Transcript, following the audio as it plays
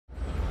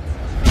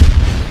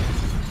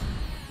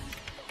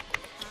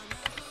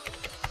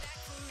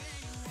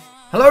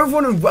Hello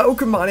everyone and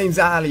welcome, my name's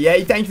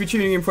Ali-A. Thank you for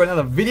tuning in for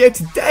another video.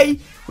 Today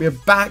we are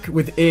back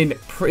within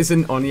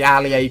prison on the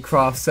Ali-A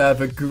craft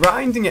server,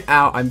 grinding it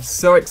out. I'm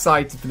so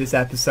excited for this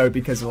episode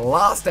because the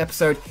last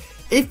episode,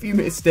 if you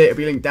missed it, it'll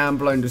be linked down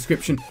below in the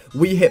description.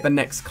 We hit the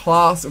next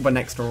class or the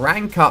next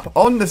rank up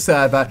on the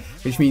server,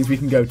 which means we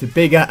can go to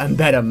bigger and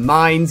better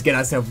mines, get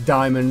ourselves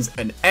diamonds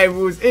and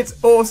emeralds.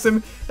 It's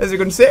awesome. As you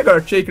can see, I've got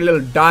a cheeky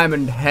little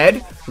diamond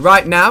head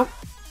right now.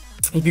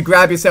 If you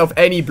grab yourself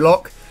any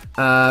block,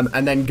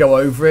 and then go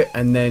over it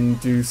and then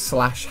do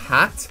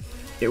 /hat,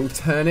 it will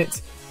turn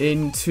it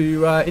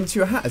into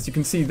a hat, as you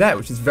can see there,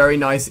 which is very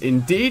nice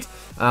indeed.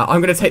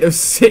 I'm going to take those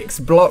 6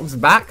 blocks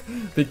back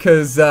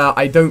because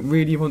I don't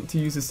really want to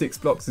use the 6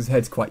 blocks as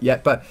heads quite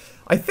yet, but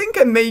I think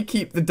I may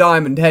keep the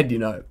diamond head, you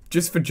know,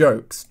 just for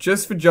jokes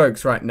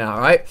right now,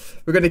 right?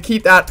 We're going to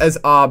keep that as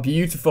our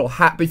beautiful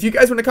hat, but if you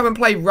guys want to come and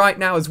play right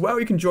now as well,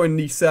 you can join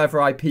the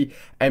server IP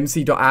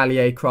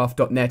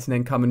mc.aliacraft.net and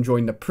then come and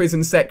join the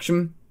prison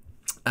section.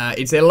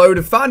 It's a load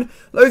of fun.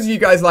 Loads of you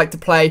guys like to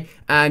play,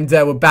 and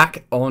we're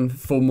back on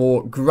for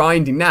more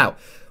grinding. Now,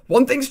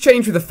 one thing's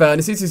changed with the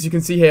furnaces. As you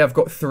can see here, I've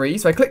got 3.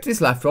 So I clicked this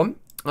left one.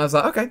 I was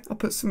like, okay, I'll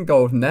put some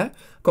gold in there.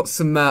 Got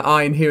some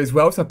iron here as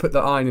well, so I put the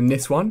iron in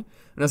this one.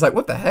 And I was like,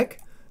 what the heck?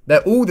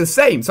 They're all the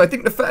same. So I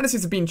think the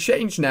furnaces have been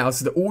changed now,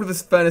 so that all of the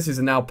furnaces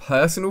are now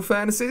personal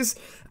furnaces,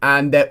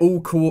 and they're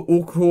all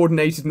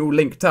coordinated and all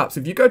linked up.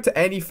 So if you go to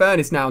any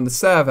furnace now on the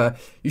server,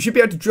 you should be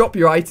able to drop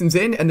your items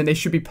in, and then they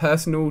should be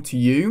personal to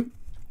you.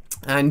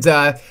 And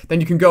then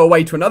you can go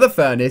away to another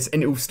furnace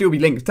and it will still be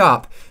linked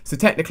up. So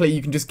technically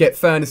you can just get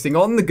furnacing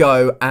on the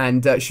go,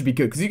 and it should be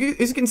good. Because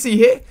as you can see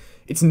here,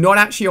 it's not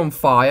actually on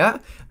fire.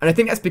 And I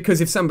think that's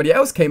because if somebody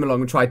else came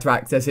along and tried to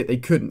access it, they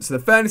couldn't. So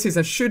the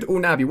furnaces should all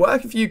now be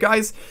working for you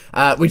guys,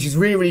 which is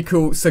really, really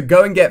cool. So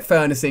go and get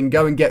furnacing,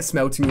 go and get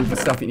smelting all the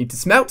stuff you need to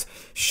smelt.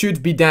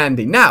 Should be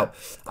dandy. Now,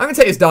 I'm going to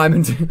take this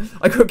diamond.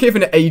 I got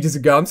given it ages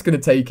ago. I'm just going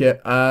to take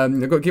it. I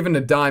got given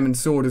a diamond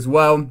sword as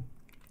well.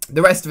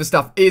 The rest of the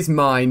stuff is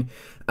mine.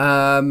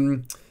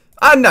 No,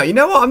 you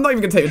know what? I'm not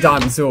even going to take the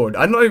diamond sword.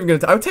 I'm not even going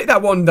to... I'll take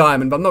that 1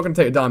 diamond, but I'm not going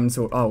to take the diamond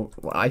sword. Oh,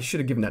 well, I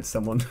should have given that to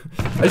someone.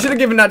 I should have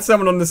given that to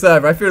someone on the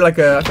server. I feel like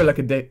a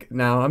dick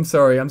now. I'm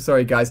sorry,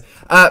 guys.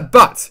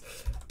 But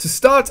to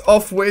start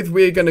off with,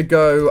 we're going to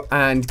go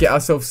and get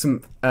ourselves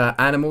some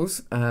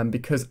animals,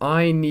 because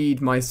I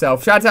need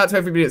myself... Shout out to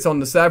everybody that's on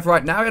the server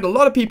right now. We had a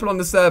lot of people on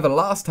the server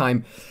last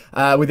time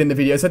within the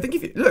video. So I think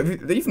if you...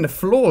 Look, even the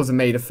floors are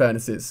made of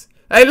furnaces.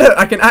 Hey, look,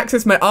 I can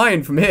access my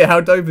iron from here.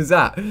 How dope is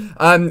that?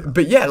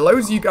 But yeah,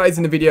 loads of you guys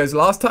in the videos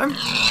last time.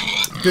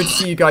 Good to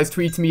see you guys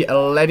tweeting me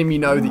and letting me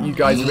know that you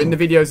guys are in the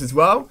videos as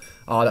well.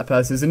 Oh, that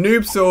person's a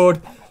noob sword.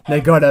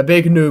 They got a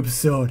big noob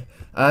sword.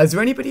 Is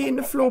there anybody in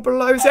the floor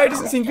below? So it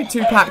doesn't seem to be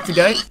too packed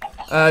today.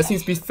 It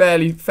seems to be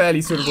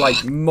fairly sort of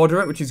like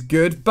moderate, which is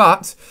good.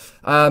 But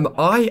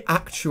I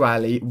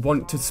actually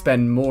want to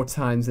spend more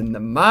times in the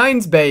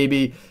mines,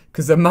 baby.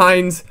 Because the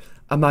mines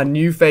are my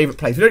new favorite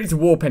place. We don't need to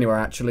warp anywhere,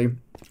 actually.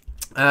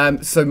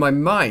 So my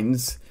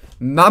mines,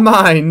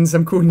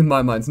 I'm calling them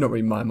my mines, not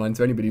really my mines,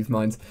 or anybody's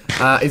mines,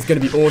 is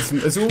going to be awesome.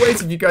 As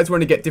always, if you guys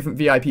want to get different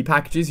VIP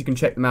packages, you can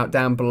check them out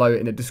down below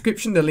in the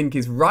description. The link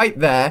is right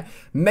there.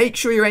 Make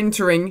sure you're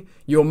entering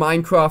your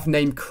Minecraft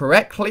name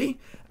correctly.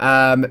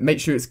 Make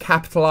sure it's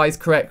capitalized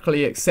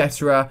correctly,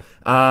 etc.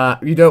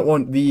 You don't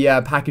want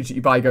the package that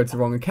you buy go to the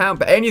wrong account,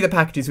 but any of the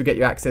packages will get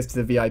you access to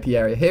the VIP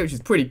area here, which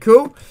is pretty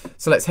cool.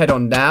 So let's head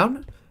on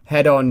down.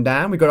 Head on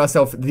down. We got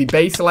ourselves the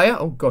base layer.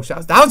 Oh gosh,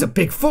 that was a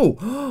big fall.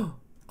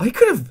 I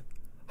could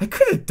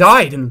have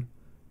died and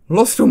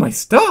lost all my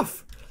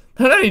stuff.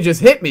 That only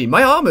just hit me.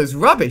 My armor's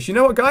rubbish. You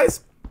know what,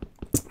 guys?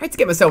 I had to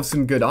get myself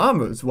some good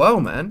armor as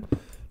well, man.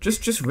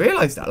 Just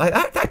realized that. Like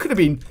that could have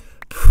been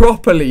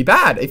properly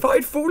bad. If I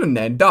had fallen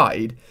there and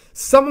died,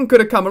 someone could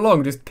have come along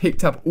and just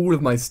picked up all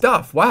of my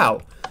stuff.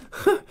 Wow.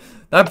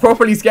 That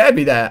properly scared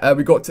me there.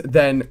 We got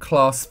then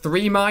class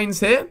 3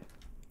 mines here.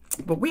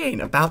 But we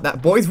ain't about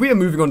that, boys. We are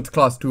moving on to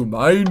class 2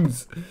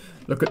 mines.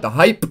 Look at the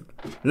hype.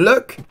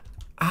 Look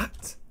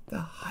at the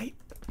hype.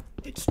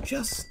 It's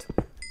just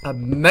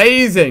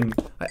amazing.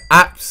 I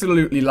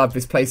absolutely love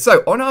this place.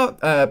 So, on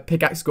our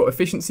pickaxe, got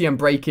efficiency,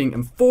 unbreaking,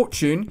 and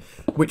fortune,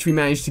 which we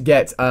managed to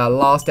get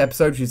last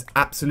episode, which is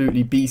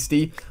absolutely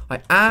beastie.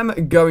 I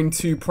am going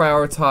to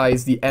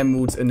prioritize the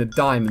emeralds and the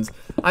diamonds.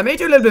 I may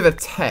do a little bit of a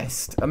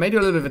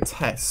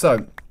test.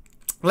 So,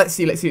 let's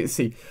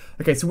see.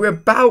 Okay, so we're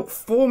about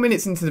 4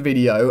 minutes into the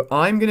video.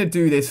 I'm going to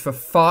do this for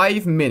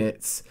 5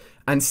 minutes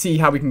and see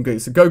how we can go.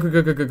 So go. I'm going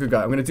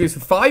to do this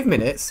for 5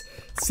 minutes,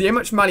 see how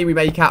much money we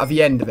make out of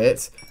the end of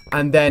it,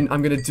 and then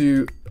I'm going to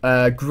do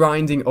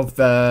grinding of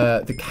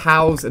the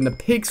cows and the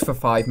pigs for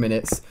 5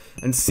 minutes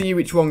and see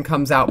which one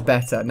comes out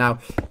better. Now,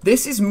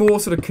 this is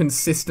more sort of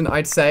consistent,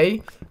 I'd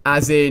say,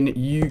 as in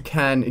you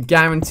can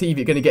guarantee that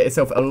you're going to get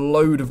yourself a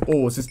load of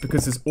ores just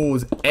because there's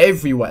ores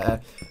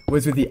everywhere.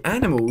 Whereas with the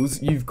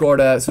animals, you've got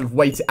to sort of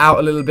wait it out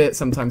a little bit.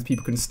 Sometimes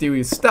people can steal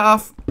your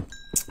stuff.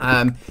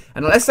 And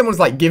unless someone's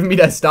like giving me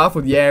their stuff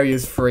or the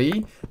area's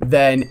free,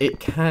 then it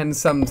can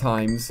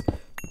sometimes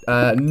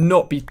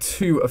not be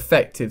too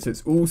effective. So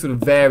it's all sort of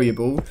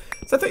variable.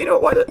 So I thought, you know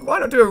what, why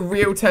not do a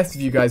real test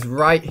of you guys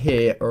right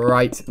here,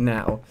 right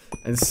now,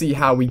 and see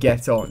how we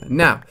get on.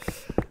 Now,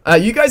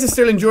 you guys are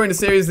still enjoying the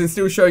series and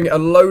still showing a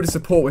load of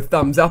support with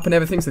thumbs up and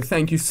everything, so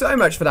thank you so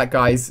much for that,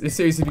 guys. This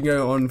series has been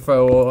going on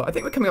for, I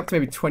think we're coming up to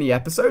maybe 20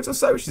 episodes or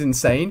so, which is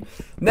insane.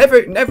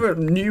 Never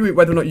knew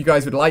whether or not you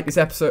guys would like this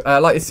episode,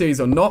 like this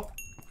series or not.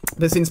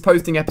 But since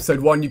posting episode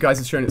 1, you guys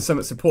have shown it so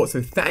much support,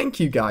 so thank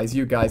you guys.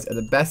 You guys are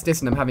the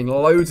bestest, and I'm having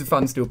loads of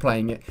fun still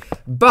playing it.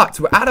 But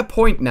we're at a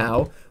point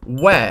now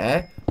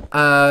where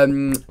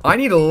I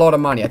need a lot of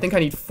money. I think I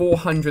need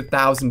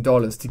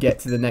 $400,000 to get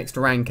to the next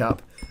rank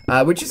up,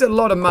 which is a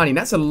lot of money, and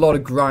that's a lot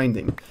of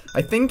grinding.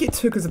 I think it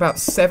took us about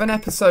 7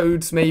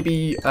 episodes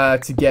maybe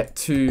to get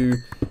to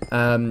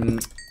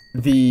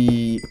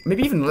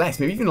maybe even less,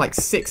 maybe even like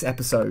 6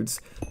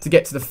 episodes to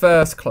get to the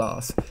first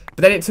class.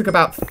 But then it took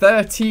about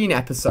 13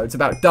 episodes,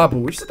 about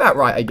double, which is about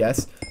right, I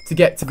guess, to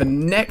get to the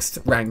next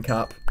rank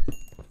up.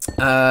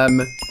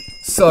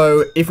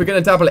 So if we're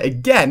going to double it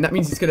again, that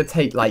means it's going to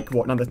take like,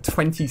 what, another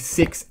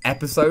 26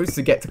 episodes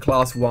to get to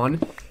class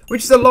 1,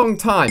 which is a long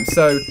time.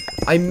 So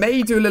I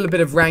may do a little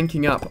bit of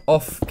ranking up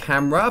off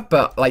camera,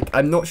 but like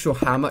I'm not sure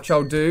how much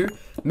I'll do.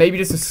 Maybe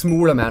just a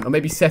small amount, or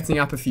maybe setting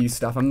up a few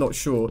stuff, I'm not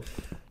sure.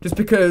 Just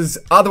because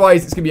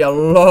otherwise it's going to be a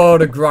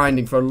lot of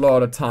grinding for a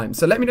lot of time.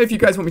 So let me know if you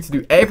guys want me to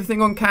do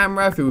everything on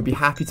camera, if you would be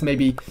happy to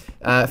maybe,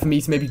 for me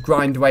to maybe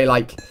grind away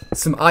like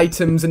some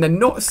items and then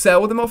not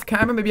sell them off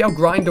camera. Maybe I'll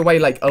grind away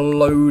like a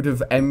load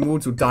of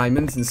emeralds or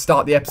diamonds and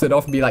start the episode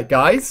off and be like,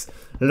 guys,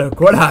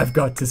 look what I've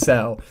got to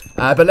sell.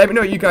 But let me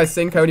know what you guys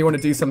think. I only want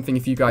to do something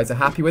if you guys are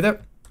happy with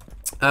it.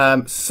 So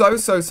I'm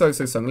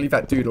gonna leave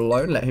that dude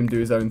alone, let him do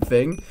his own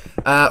thing.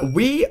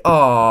 We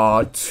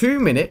are 2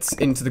 minutes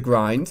into the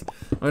grind.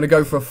 I'm gonna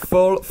go for a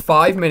full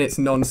 5 minutes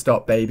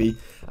non-stop, baby.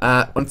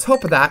 On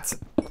top of that,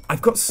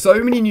 I've got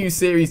so many new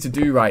series to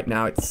do right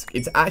now.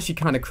 It's actually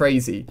kind of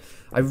crazy.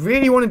 I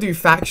really want to do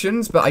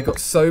factions, but I got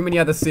so many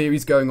other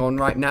series going on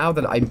right now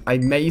that I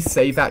may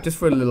save that just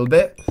for a little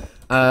bit.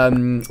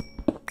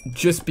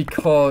 Just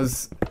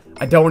because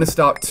I don't want to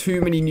start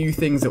too many new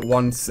things at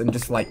once and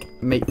just like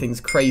make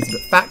things crazy.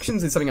 But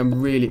factions is something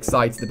I'm really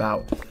excited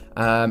about.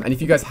 And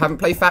if you guys haven't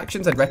played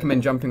factions, I'd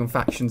recommend jumping on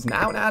factions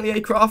now in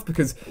MoreAliA craft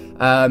because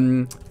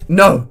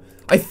no,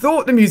 I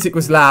thought the music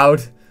was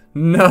loud.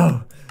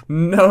 No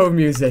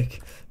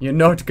music. You're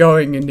not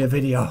going in the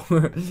video.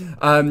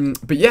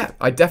 But yeah,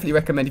 I definitely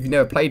recommend if you've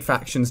never played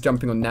factions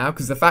jumping on now,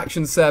 because the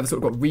factions server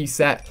sort of got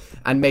reset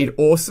and made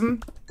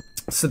awesome.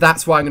 So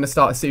that's why I'm going to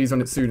start a series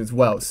on it soon as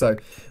well. So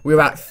we're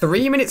about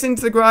 3 minutes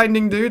into the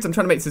grinding, dudes. I'm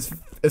trying to make this as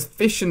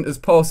efficient as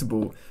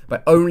possible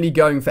by only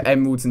going for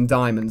emeralds and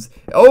diamonds.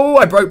 Oh,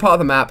 I broke part of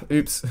the map.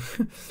 Oops.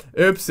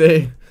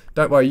 Oopsie.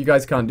 Don't worry, you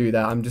guys can't do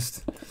that. I'm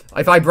just...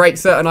 If I break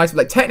certain items...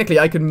 Like, technically,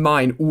 I could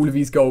mine all of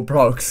these gold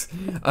blocks.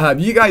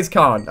 You guys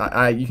can't.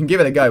 You can give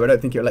it a go, but I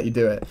don't think it'll let you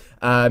do it.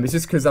 It's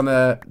just because I'm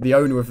the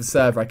owner of the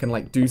server. I can,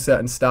 like, do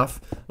certain stuff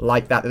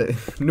like that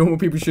normal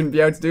people shouldn't be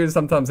able to do, and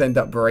sometimes end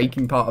up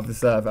breaking part of the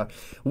server.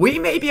 We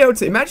may be able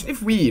to... Imagine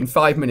if we, in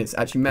 5 minutes,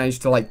 actually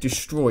managed to, like,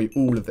 destroy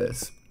all of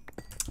this.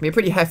 It'd be a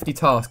pretty hefty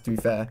task, to be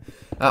fair.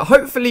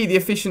 Hopefully, the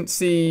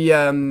efficiency...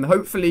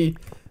 hopefully...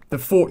 The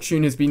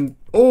fortune has been...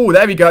 Oh,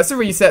 there we go. It's a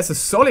reset. It's a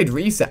solid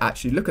reset,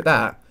 actually. Look at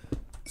that.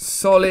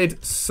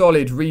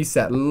 Solid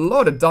reset. A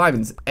lot of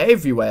diamonds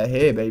everywhere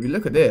here, baby.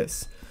 Look at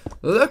this.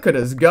 Look at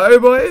us go,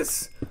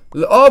 boys.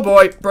 Oh,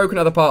 boy. Broke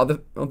another part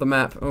of the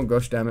map. Oh,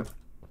 gosh, damn it.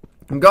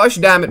 Gosh,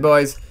 damn it,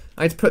 boys.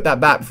 I need to put that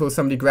back before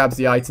somebody grabs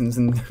the items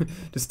and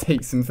just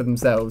takes them for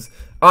themselves.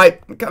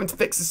 Alright, I'm coming to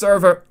fix the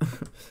server.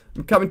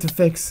 I'm coming to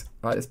fix...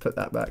 Alright, let's put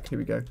that back. Here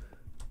we go.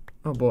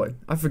 Oh, boy.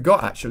 I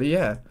forgot, actually,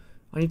 yeah.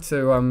 I need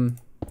to,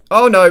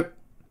 Oh, no.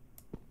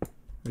 Here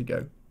we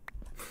go.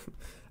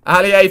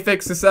 MoreAli-A,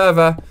 fix the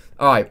server.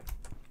 Alright.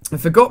 I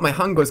forgot my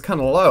hunger is kind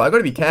of low. I've got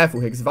to be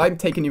careful here, because if I'm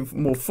taking any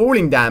more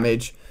falling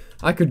damage,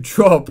 I could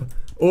drop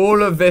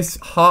all of this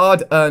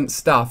hard-earned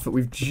stuff that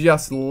we've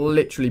just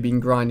literally been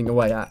grinding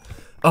away at.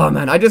 Oh,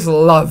 man, I just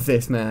love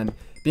this, man.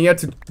 Being able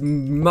to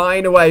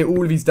mine away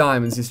all of these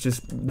diamonds is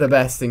just the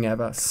best thing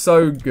ever.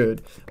 So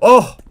good.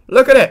 Oh,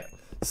 look at it.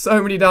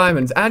 So many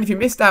diamonds. And if you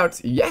missed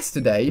out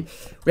yesterday,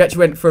 we actually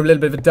went for a little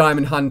bit of a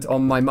diamond hunt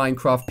on my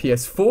Minecraft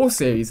PS4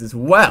 series as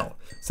well.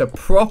 So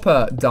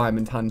proper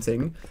diamond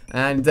hunting.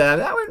 And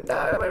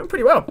that went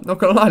pretty well. Not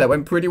gonna lie, that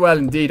went pretty well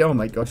indeed. Oh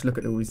my gosh, look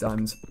at all these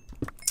diamonds.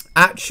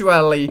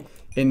 Actually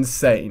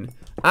insane.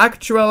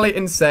 Actually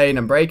insane.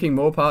 I'm breaking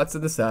more parts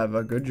of the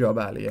server. Good job,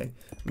 MoreAli-A.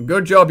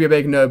 Good job, you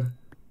big noob.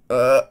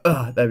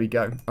 There we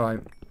go. Alright.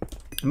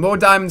 More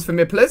diamonds for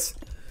me, please.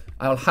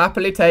 I'll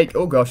happily take...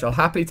 Oh, gosh. I'll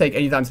happily take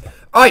any diamonds.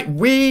 Alright,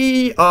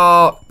 we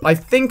are... I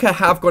think I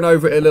have gone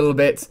over it a little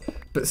bit.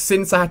 But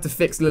since I had to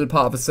fix a little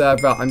part of the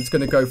server, I'm just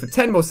going to go for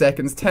 10 more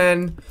seconds.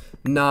 10,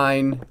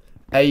 9,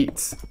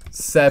 8,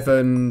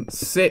 7,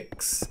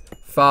 6,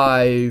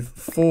 5,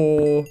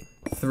 4,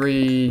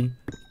 3,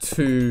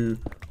 2,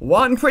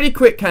 One pretty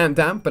quick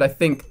countdown, but I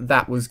think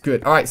that was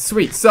good. Alright,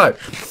 sweet. So,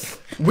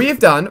 we have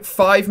done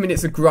 5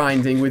 minutes of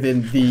grinding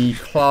within the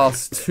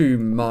Class 2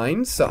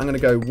 mine. So, I'm going to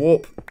go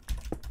warp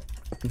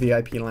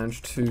VIP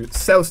lounge to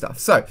sell stuff.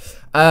 So,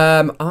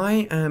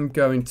 I am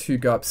going to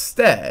go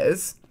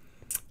upstairs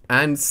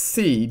and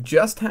see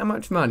just how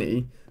much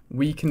money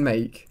we can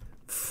make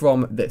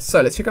from this. So,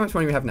 let's check how much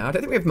money we have now. I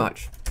don't think we have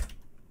much.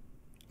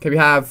 Okay, we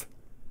have...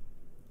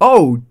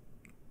 Oh!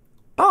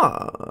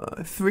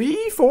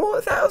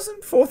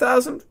 4,000?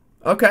 4,000?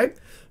 Okay.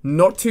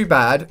 Not too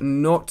bad.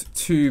 Not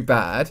too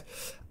bad.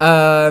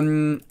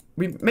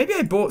 Maybe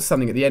I bought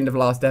something at the end of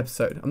last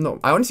episode.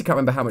 I honestly can't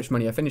remember how much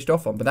money I finished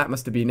off on, but that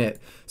must have been it.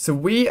 So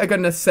we are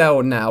going to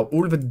sell now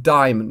all of the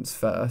diamonds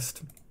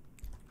first.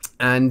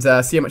 And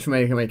see how much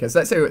money we can make. So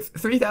let's say we're at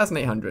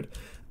 3,800.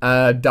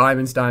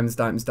 Diamonds.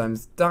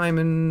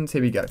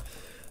 Here we go. So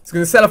we're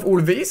going to sell off all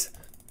of these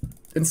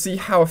and see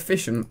how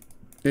efficient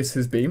this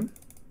has been.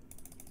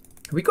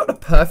 We got a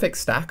perfect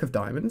stack of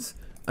diamonds.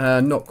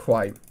 Not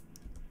quite.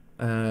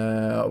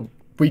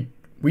 We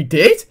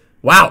did?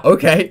 Wow,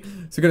 okay.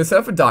 So we're going to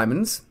sell for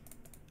diamonds.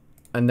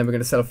 And then we're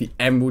going to sell off the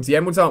emeralds. The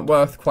emeralds aren't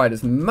worth quite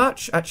as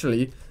much.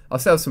 Actually, I'll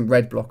sell some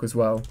red block as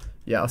well.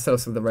 Yeah, I'll sell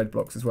some of the red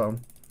blocks as well.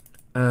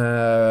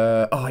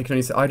 Oh, I can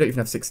only sell, I don't even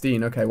have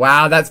 16. Okay,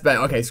 wow, that's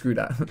better. Okay, screw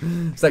that.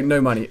 It's like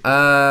no money.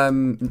 No.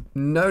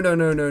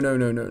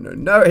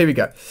 Here we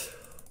go.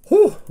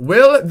 Whew.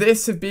 Will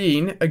this have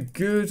been a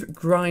good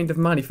grind of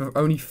money for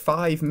only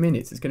 5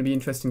 minutes? It's going to be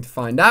interesting to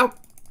find out.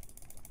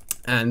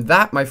 And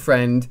that, my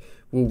friend,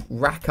 will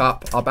rack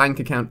up our bank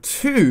account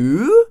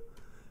to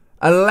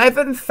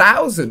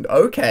 11,000.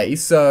 Okay,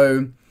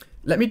 so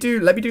let me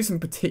do some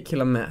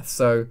particular math.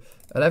 So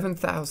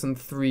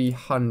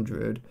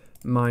 11,300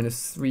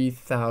 minus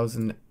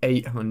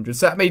 3,800.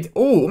 So that made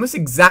almost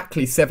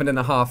exactly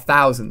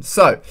 7,500.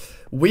 So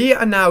we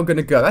are now going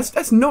to go.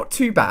 That's not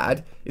too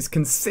bad. It's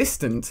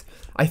consistent.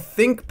 I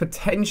think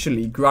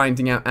potentially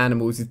grinding out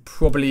animals is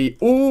probably...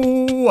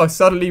 Oh, I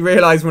suddenly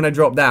realized when I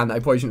dropped down that I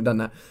probably shouldn't have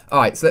done that. All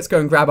right, so let's go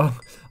and grab our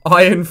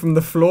iron from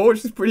the floor,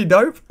 which is pretty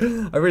dope.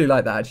 I really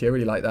like that, actually. I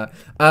really like that.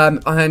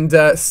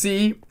 And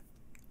see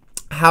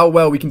how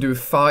well we can do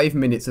with 5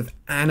 minutes of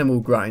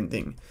animal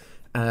grinding.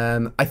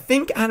 I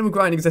think animal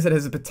grinding, as I said,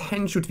 has the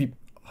potential to be...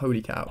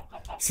 Holy cow.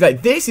 See,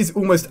 like, this is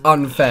almost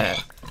unfair.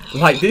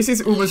 Like, this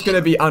is almost going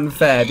to be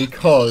unfair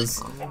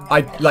because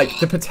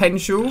the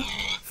potential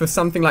for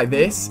something like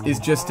this is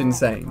just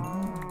insane.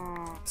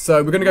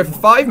 So, we're going to go for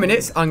 5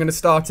 minutes. I'm going to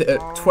start it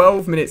at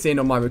 12 minutes in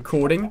on my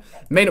recording.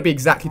 May not be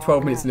exactly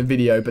 12 minutes in the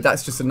video, but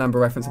that's just a number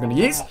reference I'm going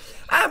to use.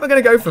 And we're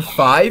going to go for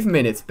 5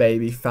 minutes,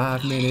 baby.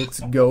 5 minutes,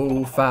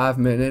 go 5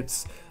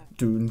 minutes.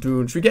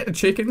 Should we get the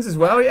chickens as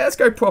well? Yeah, let's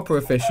go proper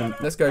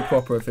efficient. Let's go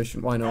proper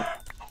efficient. Why not?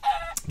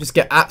 Just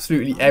get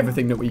absolutely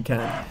everything that we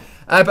can.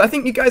 But I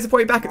think you guys are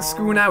probably back at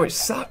school now, which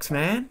sucks,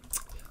 man.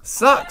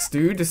 Sucks,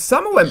 dude. The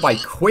summer went by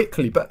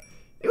quickly, but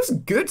it was a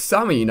good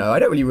summer, you know. I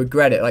don't really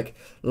regret it. Like,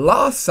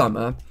 last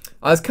summer,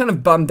 I was kind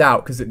of bummed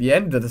out because at the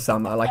end of the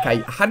summer, like, I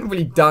hadn't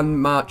really done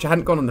much. I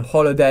hadn't gone on the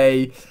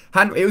holiday.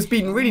 It was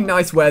been really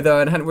nice weather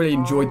and I hadn't really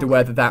enjoyed the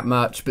weather that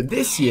much. But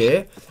this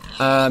year...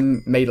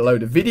 made a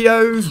load of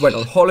videos, went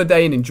on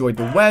holiday and enjoyed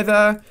the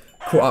weather,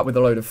 caught up with a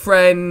load of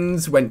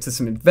friends, went to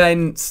some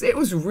events. It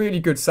was a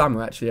really good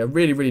summer, actually. I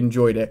really, really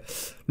enjoyed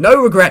it.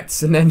 No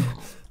regrets. And then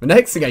the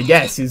next thing, I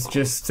guess, is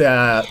just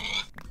a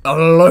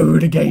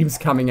load of games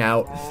coming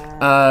out.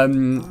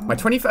 My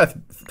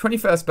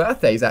 21st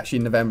birthday is actually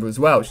in November as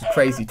well, which is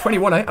crazy.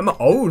 21, I'm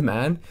old,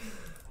 man.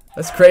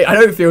 That's crazy. I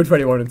don't feel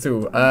 21 at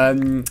all.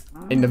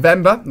 In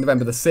November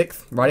the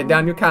 6th, write it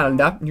down in your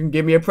calendar. You can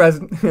give me a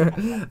present.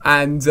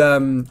 And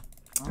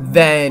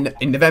then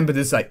in November,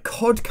 there's like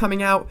COD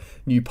coming out,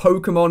 new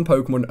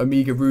Pokemon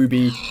Omega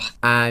Ruby,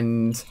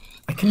 and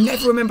I can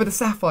never remember the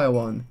Sapphire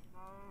one.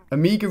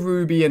 Omega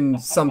Ruby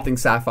and something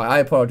Sapphire. I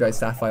apologize,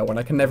 Sapphire one.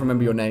 I can never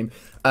remember your name.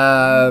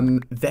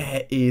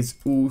 There is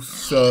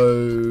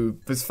also...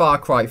 There's Far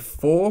Cry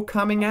 4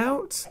 coming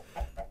out.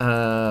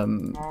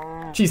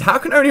 Geez, how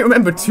can I only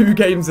remember 2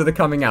 games that are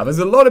coming out? There's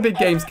a lot of big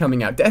games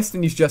coming out.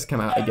 Destiny's just come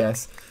out, I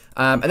guess.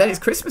 And then it's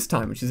Christmas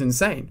time, which is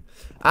insane.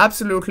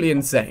 Absolutely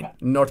insane.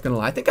 Not gonna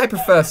lie. I think I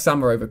prefer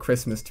summer over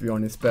Christmas, to be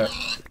honest. But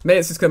maybe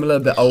it's just because I'm a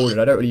little bit older.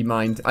 I don't really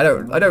mind. I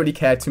don't really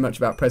care too much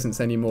about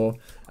presents anymore.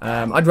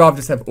 I'd rather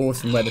just have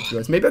awesome weather, to be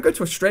honest. Maybe I'll go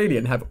to Australia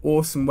and have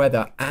awesome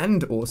weather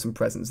and awesome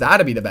presents.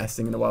 That'd be the best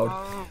thing in the world.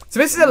 So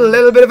this is a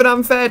little bit of an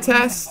unfair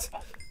test.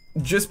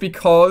 Just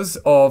because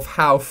of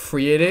how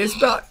free it is,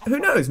 but who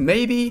knows,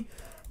 maybe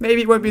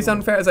it won't be as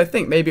unfair as I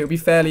think. Maybe it'll be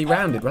fairly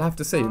rounded, we'll have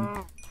to see.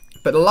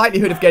 But the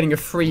likelihood of getting a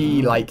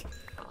free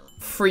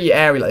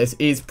area like this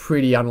is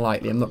pretty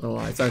unlikely, I'm not gonna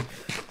lie. So, I'm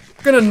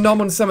gonna nom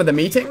on some of the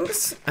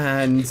meetings,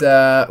 and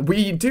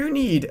we do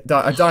need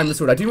a diamond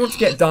sword. I do want to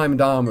get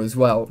diamond armor as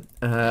well,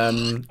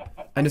 and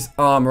just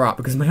armor up,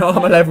 because my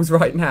armor levels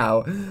right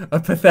now are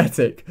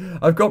pathetic.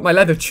 I've got my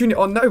leather tunic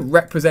on though,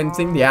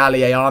 representing the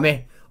MoreAli-A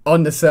army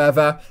on the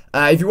server.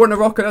 If you want to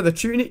rock another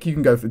tunic, you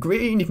can go for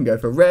green, you can go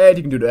for red,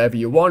 you can do whatever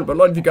you want, but a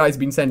lot of you guys have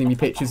been sending me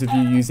pictures of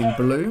you using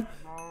blue.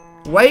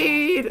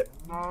 Wait.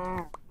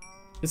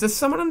 Is there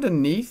someone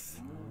underneath?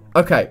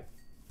 Okay.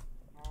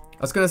 I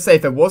was going to say,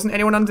 if there wasn't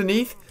anyone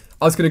underneath,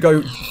 I was going to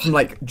go from,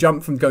 like,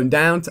 jump from going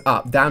down to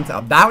up, down to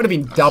up. That would have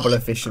been double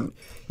efficient.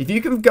 If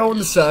you can go on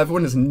the server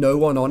when there's no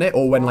one on it,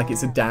 or when, like,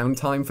 it's a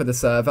downtime for the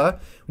server,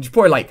 which is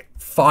probably, like,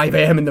 5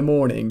 AM in the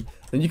morning,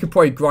 then you could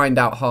probably grind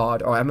out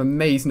hard. Alright, I'm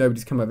amazed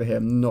nobody's come over here.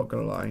 I'm not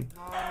going to lie.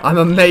 I'm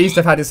amazed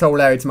I've had this whole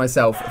area to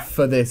myself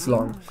for this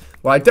long.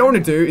 What I don't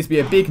want to do is be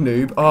a big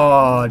noob.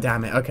 Oh,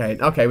 damn it. Okay,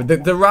 okay.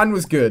 The run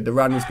was good. The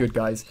run was good,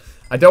 guys.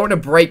 I don't want to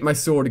break my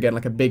sword again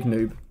like a big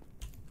noob.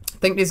 I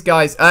think this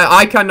guy's...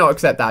 I cannot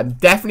accept that.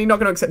 Definitely not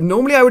going to accept...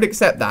 Normally, I would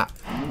accept that.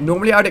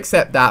 Normally, I would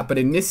accept that. But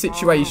in this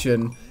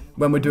situation,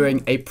 when we're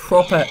doing a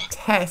proper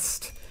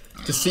test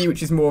to see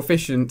which is more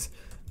efficient,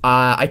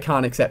 I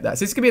can't accept that.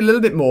 So this is going to be a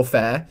little bit more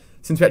fair,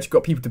 since we actually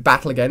got people to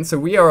battle again. So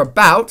we are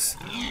about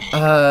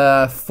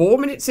 4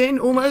 minutes in,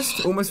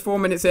 almost 4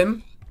 minutes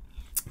in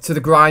to the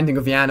grinding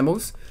of the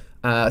animals.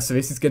 So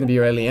this is going to be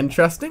really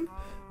interesting.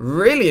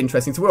 Really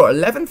interesting. So we're at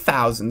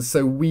 11,000.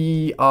 So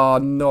we are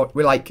not...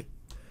 We're like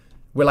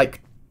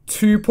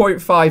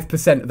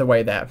 2.5% of the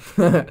way there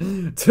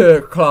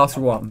to class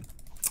 1.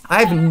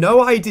 I have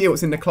no idea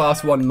what's in the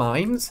class 1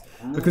 mines,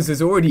 because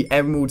there's already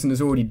emeralds and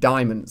there's already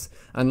diamonds.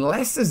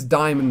 Unless there's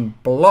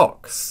diamond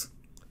blocks,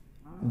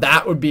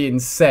 that would be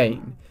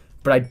insane.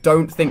 But I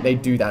don't think they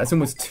do that. It's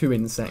almost too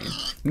insane.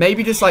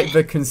 Maybe just like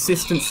the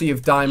consistency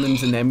of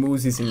diamonds and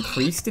emeralds is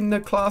increased in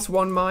the class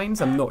 1 mines.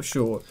 I'm not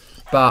sure.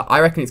 But I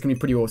reckon it's going to be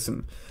pretty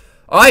awesome.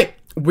 Alright,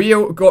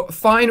 we've got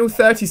final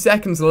 30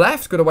 seconds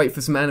left. Got to wait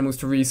for some animals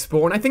to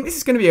respawn. I think this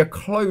is going to be a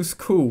close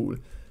call,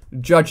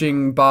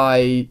 judging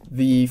by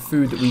the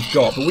food that we've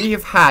got. But we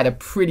have had a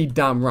pretty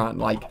dumb run.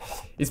 Like,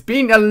 it's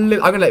been a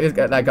little... I'm going to let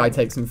that guy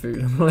take some food.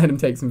 I'm going to let him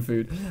take some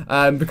food.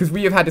 Because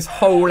we have had this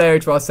whole area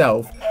to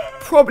ourselves.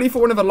 Probably for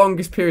one of the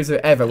longest periods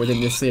ever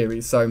within this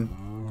series. So,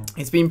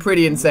 it's been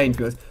pretty insane to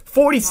be honest.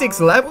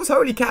 46 levels?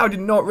 Holy cow, I did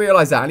not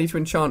realise that. I need to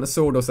enchant a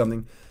sword or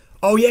something.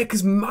 Oh yeah,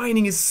 because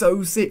mining is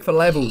so sick for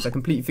levels. I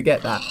completely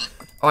forget that.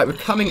 Alright, we're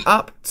coming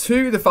up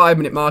to the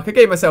 5-minute mark. I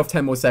gave myself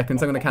 10 more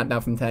seconds. I'm going to count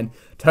down from 10.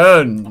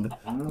 10,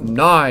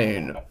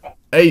 9,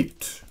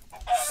 8,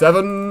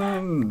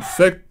 7,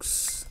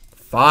 6,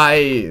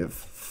 5,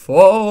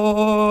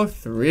 4,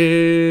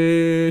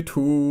 3,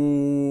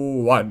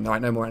 2, 1.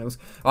 Alright, no more animals.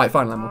 Alright,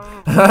 final animal.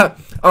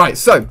 Alright,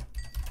 so,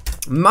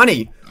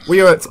 money.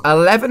 We are at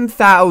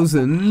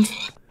 11,000.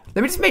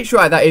 Let me just make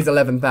sure that is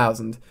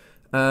 11,000.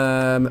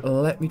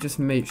 Let me just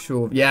make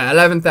sure. Yeah,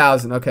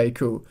 11,000. Okay,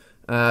 cool.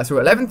 So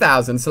we're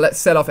 11,000. So let's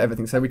sell off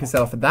everything. So we can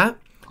sell off that.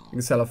 We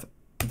can sell off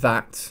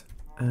that.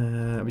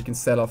 We can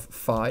sell off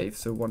 5.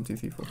 So 1, 2,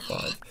 3, 4,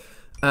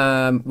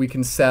 5. We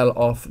can sell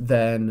off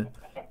then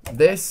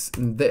this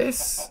and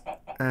this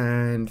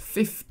and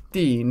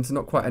 15. So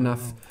not quite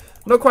enough.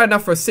 Not quite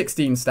enough for a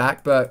 16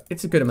 stack, but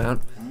it's a good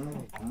amount.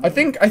 I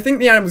think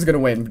the animal's gonna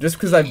win just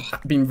because I've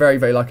been very,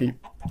 very lucky.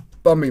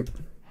 Bum me.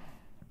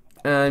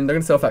 And I'm going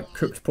to sell off that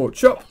cooked pork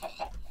chop.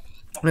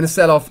 I'm going to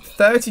sell off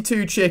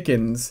 32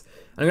 chickens.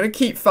 I'm going to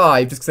keep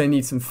 5 just because I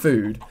need some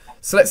food.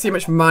 So let's see how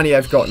much money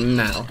I've got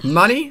now.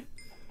 Money?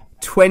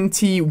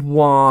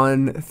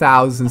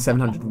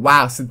 $21,700.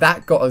 Wow, so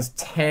that got us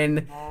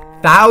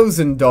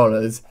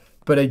 $10,000.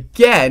 But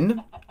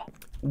again,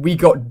 we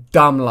got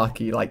dumb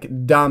lucky.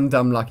 Like, dumb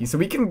lucky. So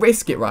we can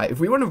risk it, right? If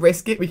we want to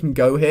risk it, we can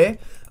go here.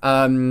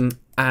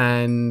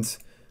 And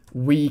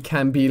we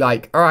can be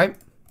like, alright.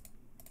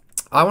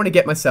 I want to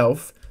get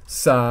myself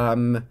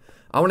some...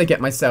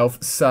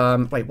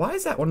 Wait, why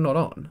is that one not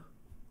on?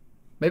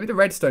 Maybe the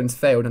redstone's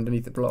failed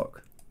underneath the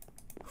block.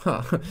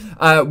 Huh.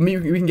 We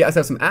can get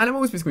ourselves some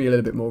animals, but it's going to be a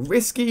little bit more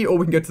risky. Or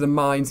we can go to the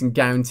mines and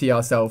guarantee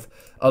ourselves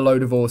a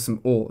load of awesome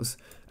ores.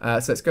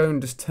 So let's go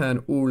and just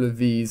turn all of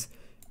these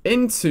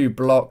into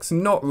blocks.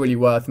 Not really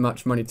worth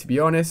much money, to be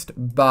honest.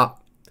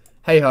 But,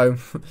 hey-ho.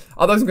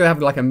 Otherwise, I'm going to have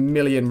like a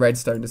million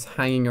redstone just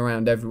hanging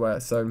around everywhere.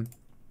 So,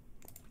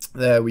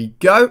 there we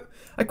go.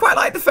 I quite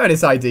like the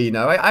furnace ID, you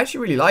know. I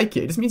actually really like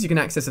it. It just means you can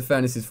access the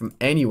furnaces from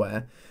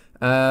anywhere.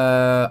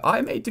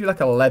 I may do like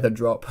a leather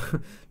drop.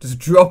 Just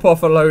drop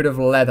off a load of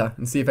leather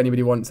and see if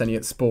anybody wants any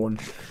at spawn.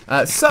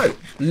 So,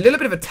 a little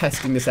bit of a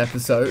testing this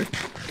episode.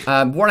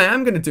 What I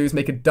am going to do is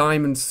make a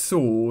diamond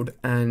sword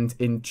and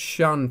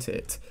enchant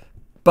it.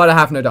 But I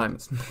have no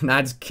diamonds.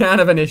 That's kind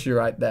of an issue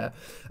right there.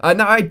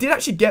 Now, I did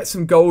actually get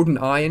some gold and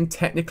iron,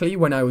 technically,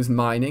 when I was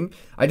mining.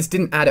 I just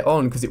didn't add it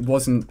on because it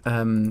wasn't...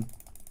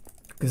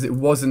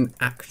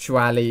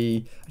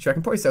 actually I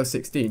can probably sell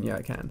 16. Yeah,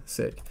 I can.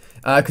 Sick.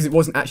 Because it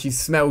wasn't actually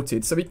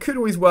smelted. So we could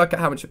always work out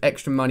how much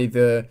extra money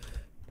the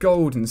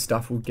gold and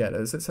stuff will get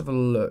us. Let's have a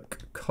look.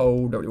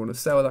 Coal, don't really want to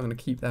sell that. I'm going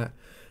to keep that.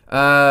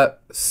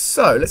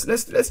 So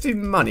let's do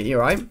money,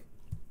 all right?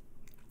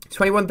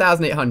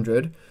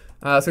 21,800.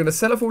 So I'm going to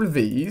sell off all of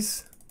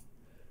these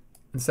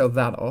and sell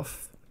that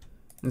off.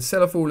 And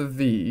sell off all of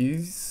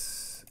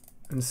these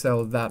and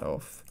sell that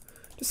off.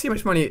 Just see how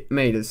much money it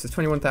made us. So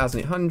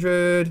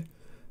 21,800.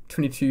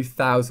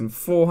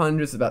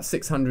 22,400, so about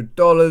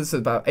 $600, so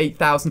about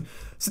 8,000.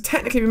 So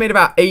technically we made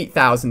about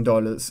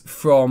 $8,000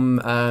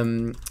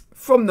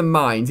 from the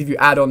mines if you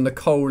add on the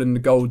coal and the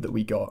gold that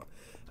we got.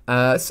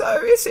 So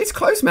it's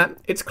close, man.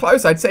 It's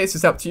close. I'd say it's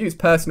just up to you. It's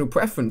personal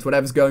preference,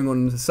 whatever's going on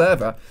in the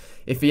server.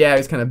 If the area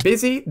is kind of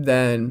busy,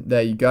 then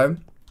there you go.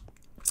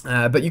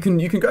 But you can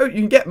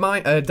get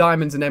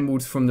diamonds and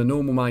emeralds from the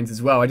normal mines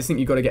as well. I just think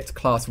you got to get to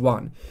class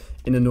 1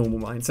 in the normal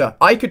mine. So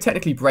I could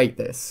technically break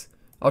this.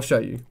 I'll show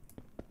you.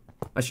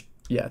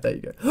 Yeah, there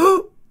you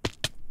go.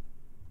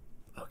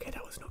 Okay,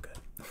 that was not good.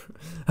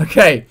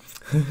 Okay.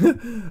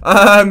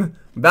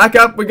 Back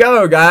up we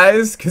go,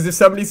 guys. Because if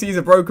somebody sees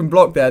a broken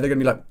block there, they're gonna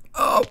be like,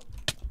 oh,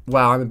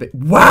 wow, I'm a bit.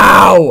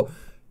 Wow,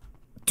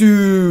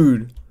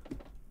 dude,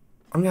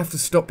 I'm gonna have to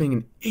stop being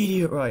an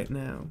idiot right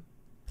now.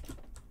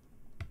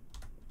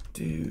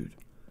 Dude,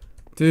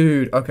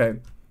 okay,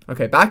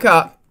 back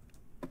up.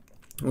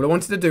 What I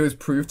wanted to do is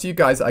prove to you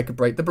guys that I could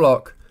break the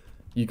block.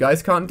 You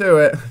guys can't do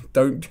it.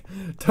 Don't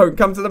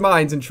come to the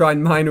mines and try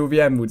and mine all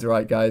the emeralds,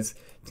 alright, guys?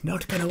 It's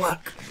not gonna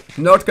work.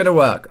 Not gonna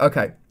work.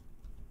 Okay.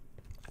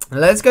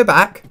 Let's go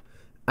back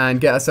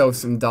and get ourselves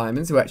some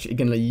diamonds. We're actually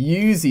gonna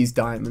use these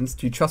diamonds.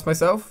 Do you trust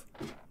myself?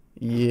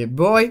 Yeah,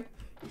 boy.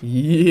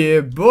 Yeah,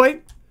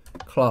 boy.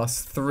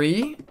 Class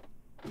 3.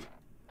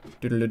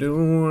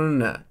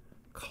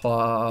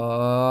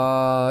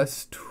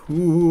 Class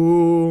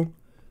 2.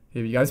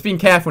 Here we go. Just being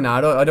careful now.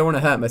 I don't want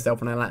to hurt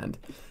myself when I land.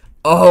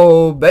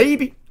 Oh,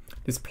 baby.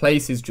 This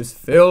place is just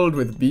filled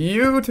with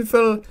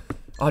beautiful...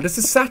 Oh, just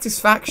the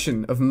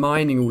satisfaction of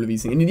mining all of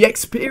these things. And the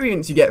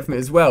experience you get from it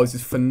as well is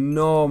just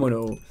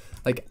phenomenal.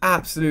 Like,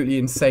 absolutely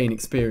insane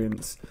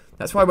experience.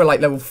 That's why we're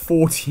like level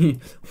 40...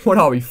 What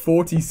are we?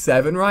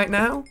 47 right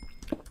now?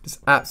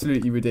 Just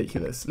absolutely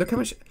ridiculous. Look how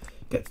much...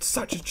 Get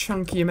such a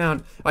chunky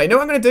amount. Alright, you know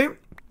what I'm going to do?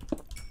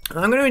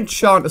 I'm going to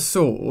enchant a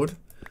sword.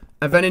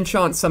 And then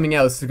enchant something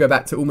else to go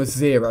back to almost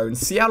 0 and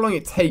see how long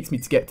it takes me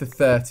to get to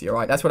 30,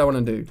 alright? That's what I want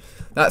to do.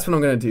 That's what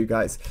I'm going to do,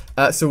 guys.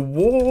 So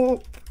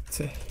warp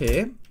to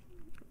here,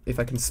 if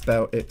I can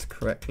spell it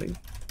correctly.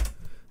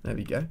 There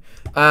we go.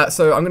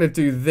 So I'm going to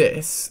do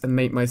this and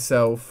make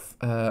myself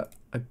a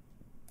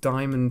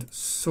diamond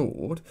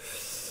sword.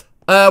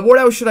 What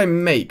else should I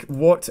make?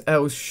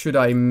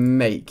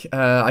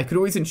 I could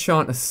always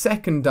enchant a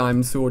second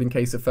diamond sword in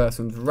case the first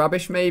one's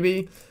rubbish,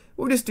 maybe.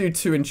 We'll just do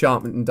 2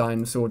 enchantment and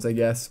diamond swords, I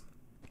guess.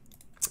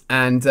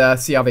 And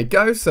see how they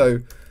go.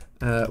 So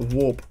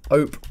warp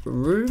ope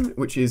room,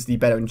 which is the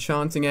better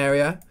enchanting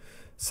area.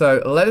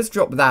 So let us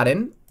drop that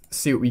in,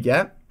 see what we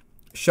get.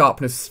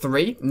 Sharpness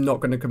 3, not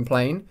going to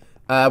complain.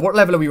 What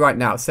level are we right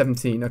now?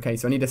 17. Okay,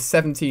 so I need a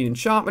 17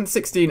 enchantment,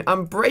 16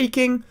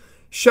 unbreaking,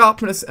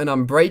 sharpness and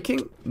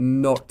unbreaking.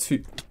 Not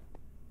too...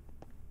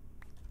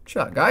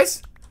 Chill out,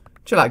 guys.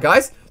 Chill out,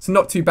 guys. So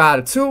not too bad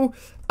at all.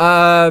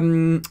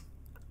 And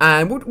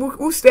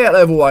we'll stay at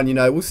level 1, you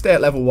know. We'll stay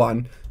at level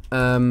 1.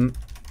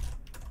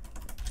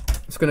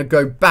 Just going to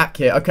go back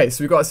here. Okay,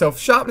 so we've got ourselves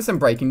sharpness and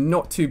breaking.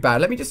 Not too bad.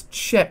 Let me just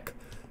check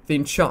the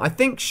enchant. I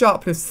think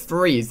sharpness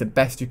 3 is the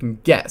best you can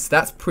get. So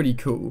that's pretty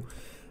cool.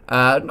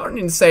 Not an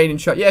insane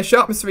enchant. Yeah,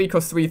 sharpness 3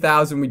 costs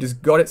 3,000. We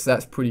just got it, so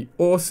that's pretty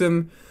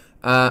awesome.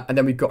 And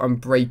then we've got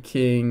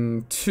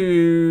unbreaking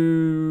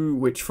 2,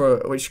 which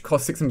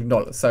costs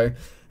 $600. So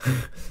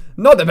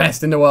not the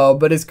best in the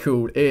world, but it's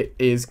cool. It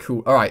is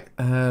cool. All right.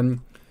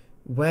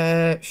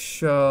 Where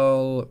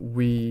shall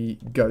we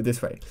go?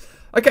 This way.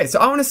 Okay, so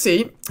I want to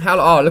see how...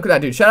 Oh, look at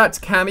that dude. Shout out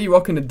to Cammy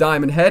rocking the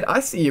diamond head.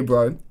 I see you,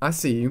 bro. I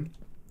see you.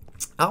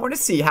 I want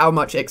to see how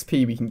much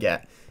XP we can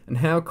get and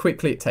how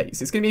quickly it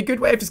takes. It's going to be a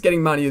good way of just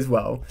getting money as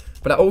well.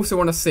 But I also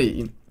want to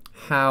see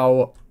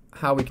how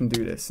we can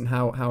do this and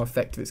how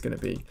effective it's going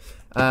to be.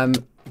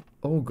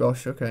 Oh,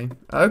 gosh. Okay.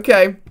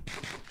 Okay.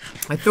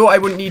 I thought I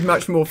wouldn't need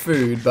much more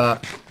food,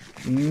 but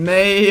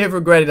may have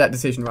regretted that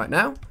decision right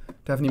now.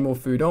 Do I have any more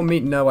food on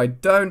me? No, I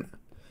don't.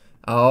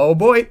 Oh,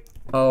 boy.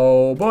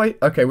 Oh, boy.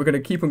 Okay, we're going to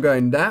keep on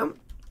going down.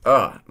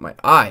 Ah, my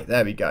eye.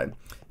 There we go.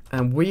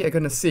 And we are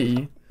going to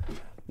see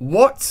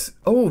what...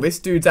 Oh, this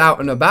dude's out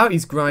and about.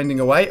 He's grinding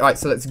away. All right,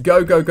 so let's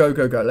go, go, go,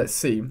 go, go. Let's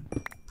see.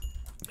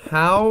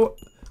 How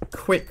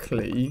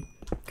quickly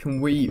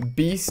can we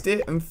beast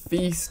it and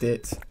feast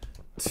it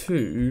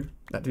to...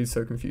 That dude's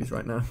so confused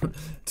right now.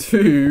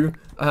 To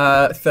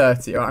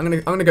 30. All right,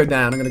 I'm gonna go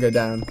down. I'm going to go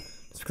down.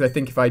 Just because I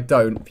think if I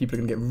don't, people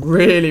are going to get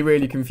really,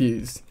 really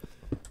confused.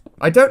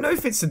 I don't know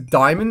if it's a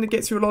diamond that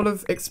gets you a lot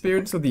of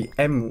experience or the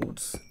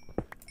emeralds.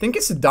 I think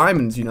it's the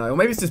diamonds, you know. Or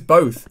maybe it's just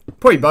both.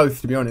 Probably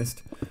both, to be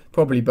honest.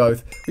 Probably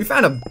both. We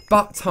found a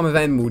butt ton of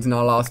emeralds in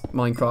our last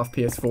Minecraft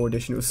PS4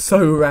 edition. It was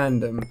so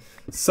random.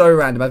 So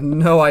random. I have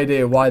no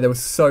idea why there were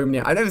so many.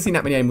 I've never seen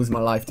that many emeralds in my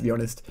life, to be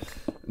honest.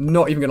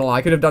 Not even gonna lie.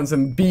 I could have done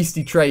some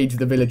beastie trades with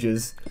the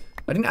villagers.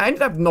 I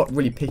ended up not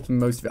really picking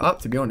most of it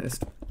up, to be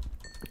honest.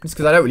 Just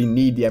because I don't really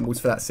need the emeralds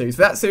for that series.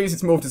 For that series,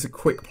 it's more of just a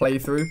quick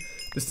playthrough.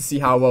 Just to see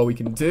how well we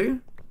can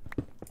do.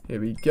 Here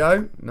we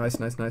go. Nice,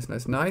 nice, nice,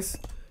 nice, nice.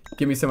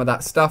 Give me some of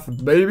that stuff,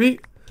 baby.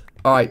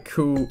 Alright,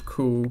 cool,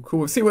 cool,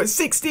 cool. See, we're at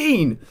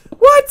 16!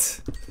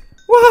 What?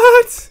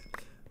 What?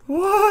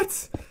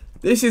 What?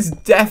 This is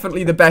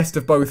definitely the best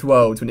of both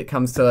worlds when it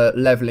comes to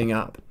leveling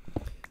up.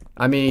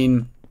 I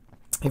mean,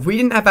 if we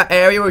didn't have that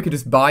area where we could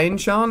just buy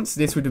enchants,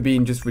 this would have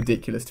been just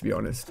ridiculous, to be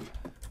honest.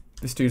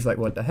 This dude's like,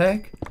 what the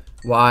heck?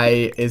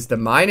 Why is the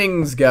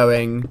minings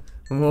going?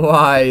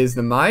 Why is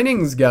the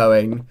minings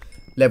going?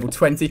 Level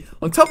 20.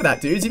 On top of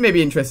that, dudes, you may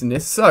be interested in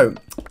this. So,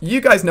 you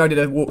guys know I did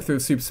a walkthrough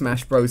of Super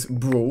Smash Bros.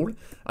 Brawl.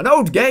 An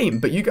old game,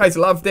 but you guys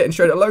loved it and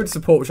showed a load of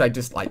support, which I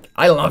just like.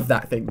 I love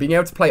that thing. Being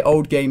able to play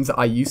old games that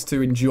I used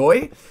to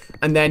enjoy,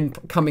 and then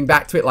coming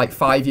back to it like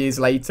 5 years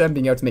later and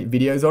being able to make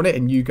videos on it,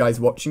 and you guys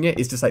watching it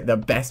is just like the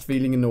best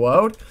feeling in the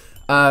world.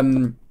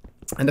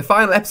 And the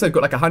final episode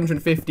got like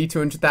 150,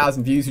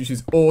 200,000 views, which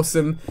is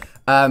awesome.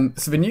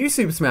 So the new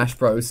Super Smash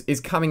Bros.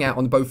 Is coming out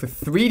on both the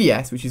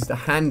 3DS, which is the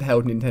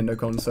handheld Nintendo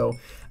console,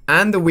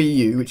 and the Wii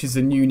U, which is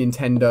the new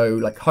Nintendo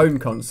like home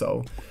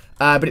console.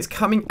 But it's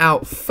coming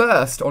out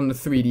first on the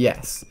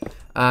 3DS.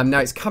 Now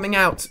it's coming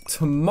out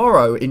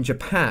tomorrow in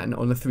Japan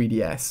on the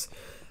 3DS.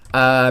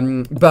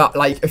 But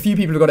like a few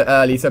people have got it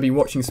early, so I've been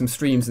watching some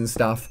streams and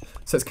stuff.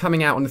 So it's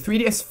coming out on the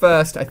 3DS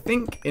first, I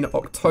think in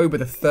October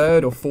the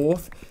 3rd or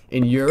 4th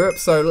in Europe.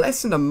 So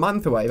less than a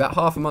month away, about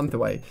half a month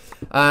away.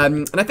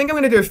 And I think I'm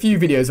going to do a few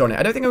videos on it.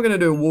 I don't think I'm going to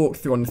do a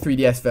walkthrough on the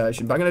 3DS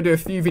version, but I'm going to do a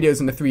few videos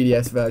on the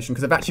 3DS version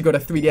because I've actually got a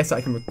 3DS that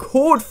I can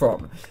record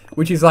from,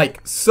 which is like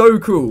so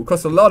cool.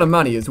 Costs a lot of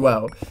money as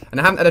well, and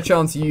I haven't had a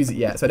chance to use it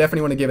yet, so I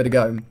definitely want to give it a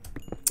go.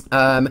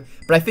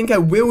 But I think I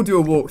will do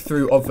a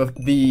walkthrough of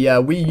the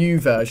Wii U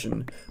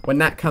version when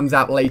that comes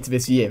out later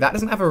this year. That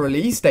doesn't have a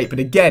release date, but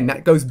again,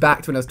 that goes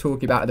back to when I was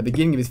talking about at the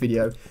beginning of this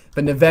video,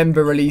 the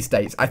November release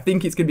dates. I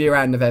think it's going to be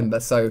around November,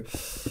 so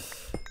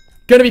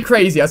going to be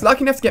crazy. I was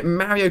lucky enough to get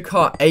Mario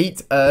Kart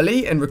 8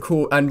 early and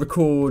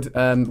record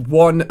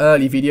one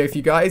early video for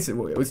you guys. It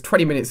was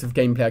 20 minutes of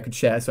gameplay I could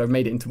share, so I've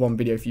made it into one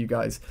video for you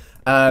guys.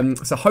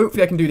 So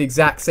hopefully I can do the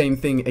exact same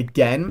thing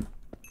again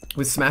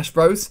with Smash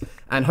Bros,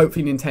 and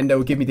hopefully Nintendo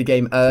will give me the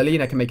game early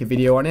and I can make a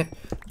video on it.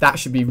 That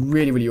should be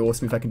really, really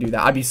awesome if I can do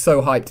that. I'd be so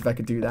hyped if I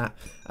could do that,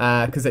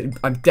 because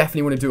I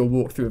definitely want to do a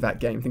walkthrough of that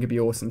game. I think it'd be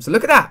awesome. So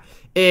look at that.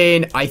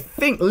 In, I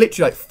think,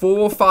 literally like 4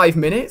 or 5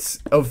 minutes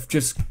of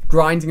just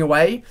grinding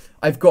away,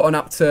 I've gotten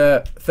up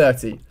to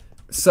 30.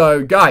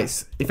 So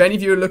guys, if any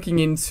of you are looking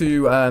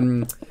into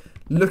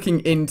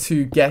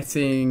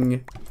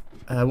getting,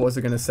 what was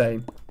I going to say?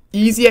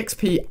 Easy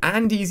XP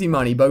and easy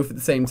money, both at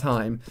the same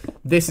time.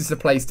 This is the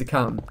place to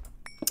come.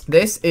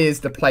 This is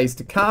the place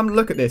to come.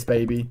 Look at this,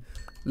 baby.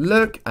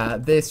 Look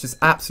at this. Just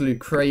absolute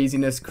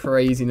craziness,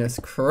 craziness,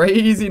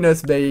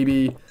 craziness,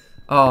 baby.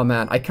 Oh,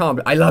 man.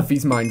 I love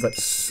these mines, like,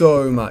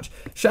 so much.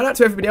 Shout out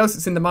to everybody else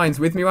that's in the mines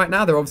with me right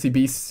now. They're obviously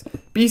beasts.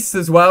 Beasts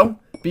as well.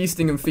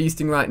 Beasting and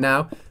feasting right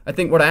now. I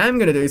think what I am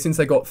going to do, since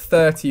I got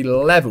 30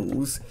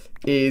 levels,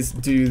 is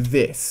do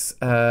this.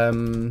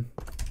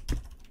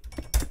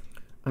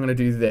 I'm going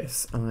to do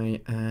this. I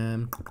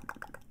am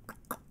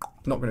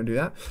not going to do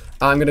that.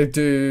 I'm going to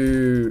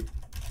do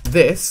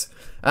this.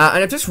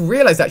 And I've just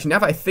realized, actually, now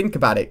that I think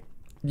about it,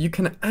 you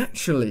can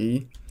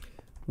actually,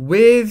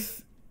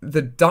 with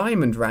the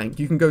diamond rank,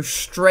 you can go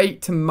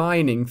straight to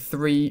mining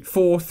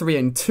 4, 3,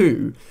 and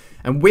 2.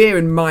 And we're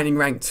in mining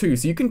rank 2.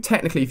 So you can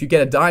technically, if you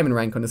get a diamond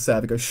rank on the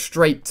server, go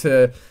straight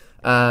to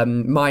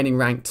mining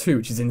rank 2,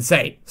 which is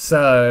insane.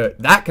 So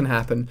that can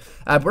happen.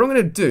 But what I'm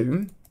going to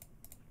do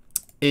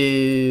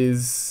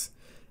is,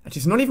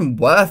 actually, it's not even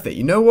worth it.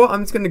 You know what?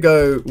 I'm just going to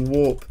go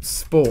warp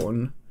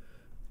spawn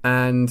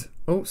and,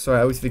 oh, sorry,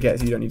 I always forget,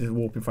 so you don't need to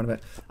warp in front of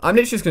it. I'm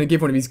literally just going to give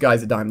one of these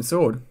guys a diamond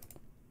sword.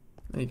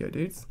 There you go,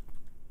 dudes.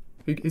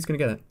 Who's going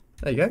to get it?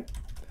 There you go.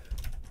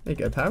 There you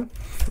go, pal.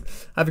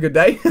 Have a good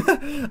day.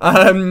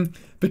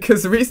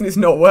 Because the reason it's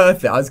not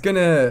worth it, I was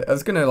gonna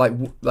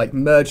like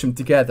merge them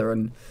together,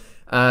 and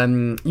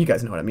you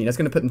guys know what I mean. I was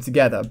gonna put them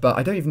together, but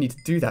I don't even need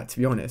to do that, to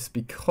be honest,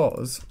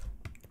 because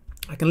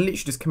I can literally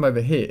just come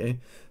over here.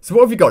 So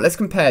what have we got? Let's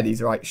compare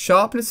these, right?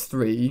 Sharpness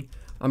 3,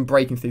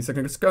 Unbreaking 3. So I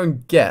can just go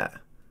and get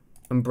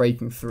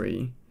Unbreaking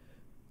 3.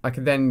 I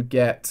can then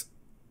get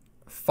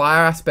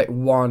Fire Aspect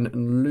 1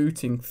 and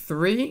Looting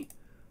 3.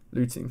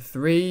 Looting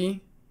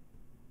 3.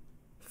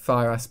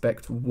 Fire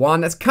Aspect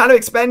 1. That's kind of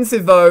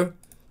expensive, though.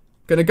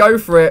 Gonna go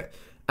for it.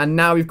 And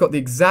now we've got the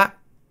exact...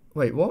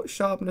 Wait, what?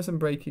 Sharpness and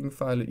Breaking,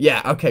 Fire...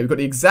 Yeah, okay. We've got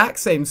the exact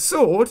same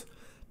sword.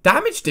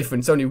 Damage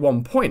difference only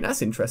 1 point.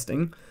 That's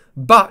interesting.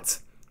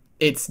 But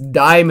it's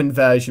diamond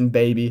version,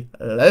 baby.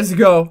 Let's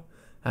go.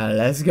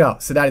 Let's go.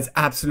 So that is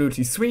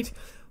absolutely sweet.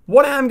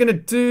 What I am going to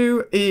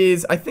do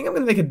is, I think I'm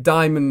going to make a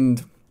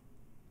diamond...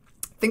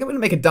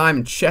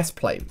 chest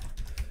plate.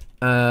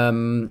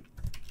 And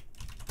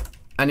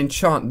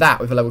enchant that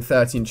with a level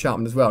 30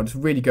 enchantment as well. Just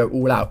really go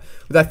all out.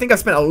 But I think I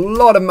spent a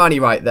lot of money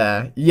right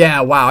there.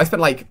 Yeah, wow. I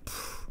spent like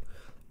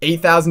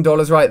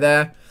 $8,000 right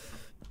there.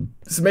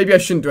 So maybe I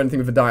shouldn't do anything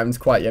with the diamonds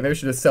quite yet. Maybe I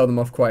should just sell them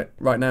off quite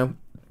right now.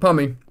 Pardon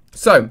me.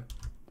 So,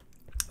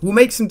 we'll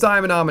make some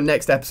diamond armor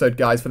next episode,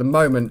 guys. For the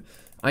moment,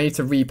 I need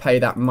to repay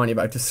that money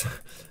that I just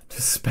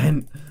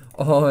spent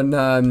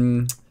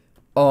on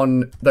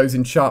those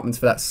enchantments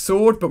for that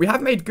sword. But we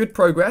have made good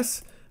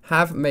progress.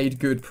 have made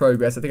good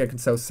progress. I think I can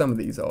sell some of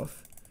these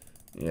off.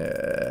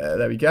 Yeah,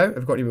 there we go.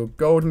 I've got any more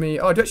gold meat.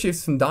 Oh, I do actually have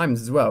some diamonds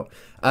as well.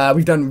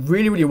 We've done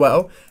really, really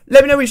well.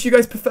 Let me know which you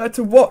guys prefer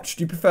to watch.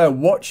 Do you prefer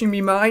watching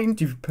me mine?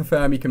 Do you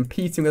prefer me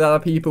competing with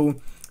other people?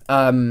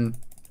 And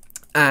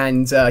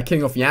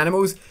killing off the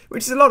animals,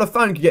 which is a lot of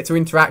fun. You get to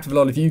interact with a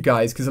lot of you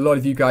guys, because a lot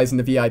of you guys in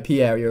the VIP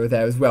area are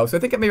there as well. So I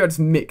think maybe I'll just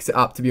mix it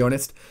up, to be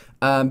honest.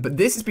 But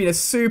this has been a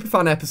super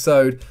fun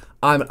episode.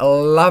 I'm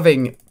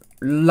loving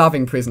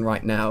prison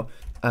right now.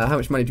 How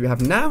much money do we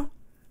have now?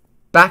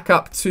 Back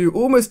up to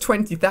almost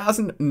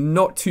 20,000,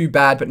 not too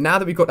bad, but now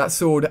that we've got that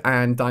sword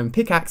and diamond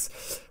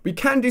pickaxe, we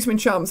can do some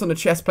enchantments on the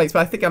chest plates,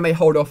 but I think I may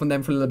hold off on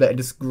them for a little bit and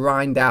just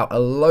grind out a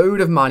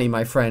load of money,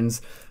 my friends.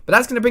 But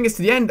that's going to bring us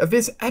to the end of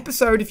this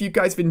episode. If you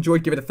guys have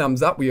enjoyed, give it a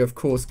thumbs up. We are, of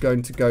course,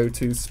 going to go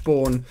to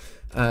spawn,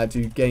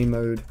 do game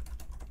mode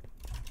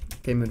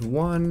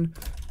 1,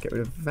 get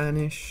rid of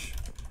vanish.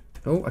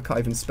 Oh, I can't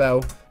even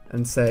spell,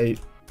 and say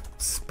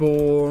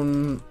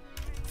spawn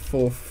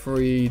for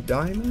 3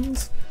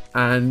 diamonds.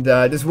 And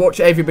just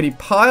watch everybody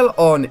pile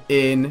on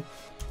in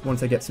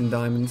once I get some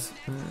diamonds.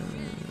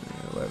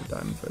 Where are the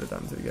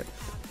diamonds? Here we go.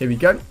 Here we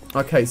go.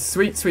 Okay,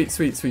 sweet.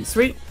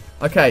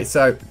 Okay,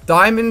 so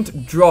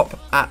diamond drop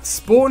at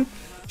spawn.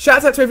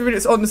 Shout out to everybody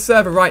that's on the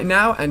server right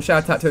now, and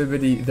shout out to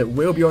everybody that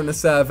will be on the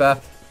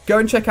server. Go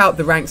and check out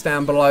the ranks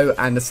down below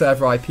and the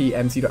server IP,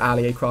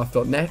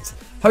 mc.aliacraft.net.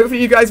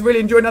 Hopefully you guys really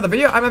enjoyed another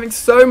video. I'm having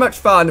so much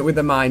fun with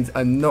the mines.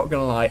 I'm not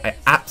going to lie. I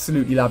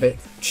absolutely love it.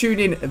 Tune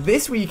in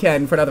this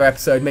weekend for another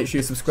episode. Make sure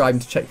you're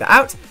subscribed to check that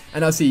out.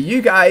 And I'll see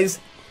you guys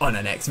on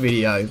the next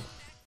video.